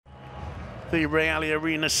The Real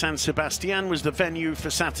Arena San Sebastian was the venue for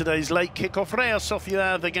Saturday's late kick-off. Real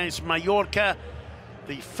Sociedad against Mallorca.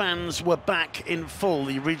 The fans were back in full.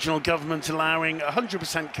 The regional government allowing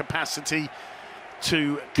 100% capacity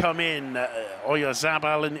to come in.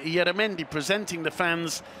 Oyarzabal and Ieramendi presenting the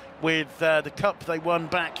fans with the cup they won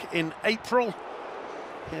back in April.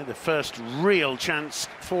 Here the first real chance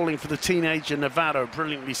falling for the teenager Navarro,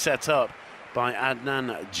 brilliantly set up by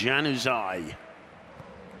Adnan Januzaj.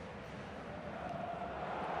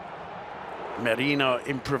 Merino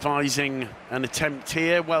improvising an attempt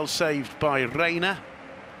here, well saved by Reina.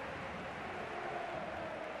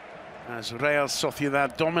 As Real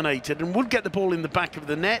Sociedad dominated and would get the ball in the back of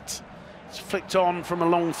the net. It's flicked on from a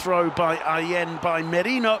long throw by Ayen by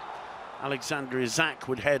Merino. Alexander Isaac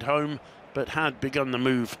would head home, but had begun the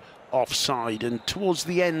move offside. And towards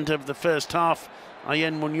the end of the first half,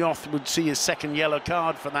 Ayen Munoz would see his second yellow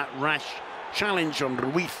card for that rash challenge on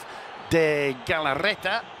Ruiz de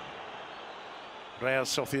Galarreta. Real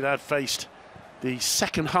Sociedad faced the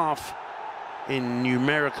second half in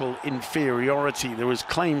numerical inferiority. There was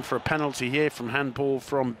claim for a penalty here from handball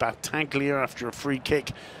from Battaglia after a free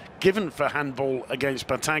kick given for handball against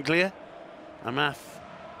Battaglia. Amath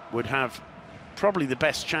would have probably the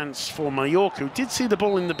best chance for Mallorca, who did see the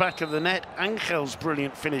ball in the back of the net. Angel's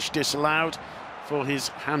brilliant finish disallowed for his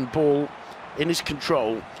handball in his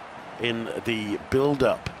control in the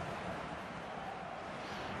build-up.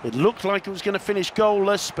 It looked like it was going to finish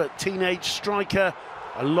goalless, but teenage striker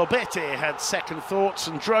Lobete had second thoughts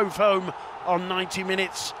and drove home on 90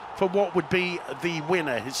 minutes for what would be the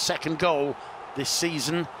winner, his second goal this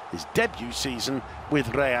season, his debut season with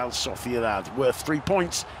Real Sociedad. Worth 3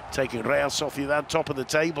 points, taking Real Sociedad top of the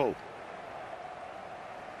table.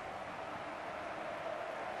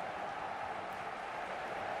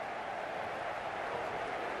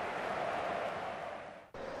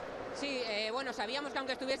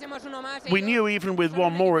 We knew even with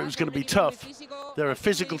one more it was going to be tough. They're a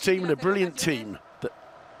physical team and a brilliant team.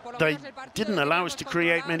 They didn't allow us to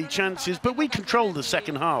create many chances, but we controlled the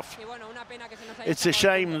second half. It's a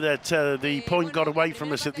shame that the point got away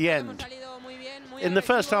from us at the end. In the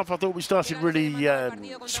first half, I thought we started really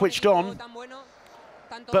switched on.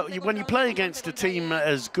 But when you play against a team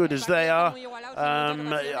as good as they are,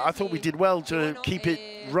 I thought we did well to keep it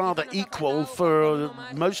rather equal for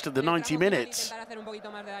most of the 90 minutes.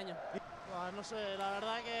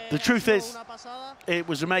 The truth is, it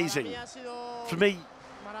was amazing. For me,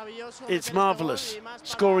 it's marvellous,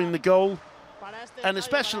 scoring the goal, and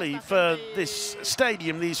especially for this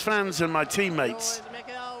stadium, these fans and my teammates.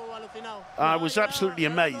 I was absolutely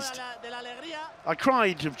amazed. I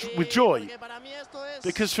cried with joy,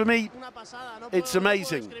 because for me, it's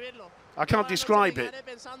amazing. I can't describe it.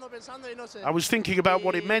 I was thinking about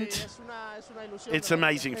what it meant. It's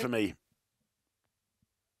amazing for me.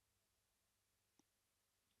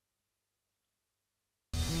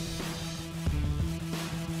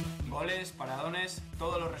 Goles, paradones,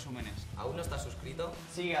 todos los resúmenes. ¿Aún no estás suscrito?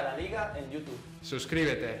 Sigue a La Liga en YouTube.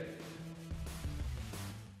 Suscríbete.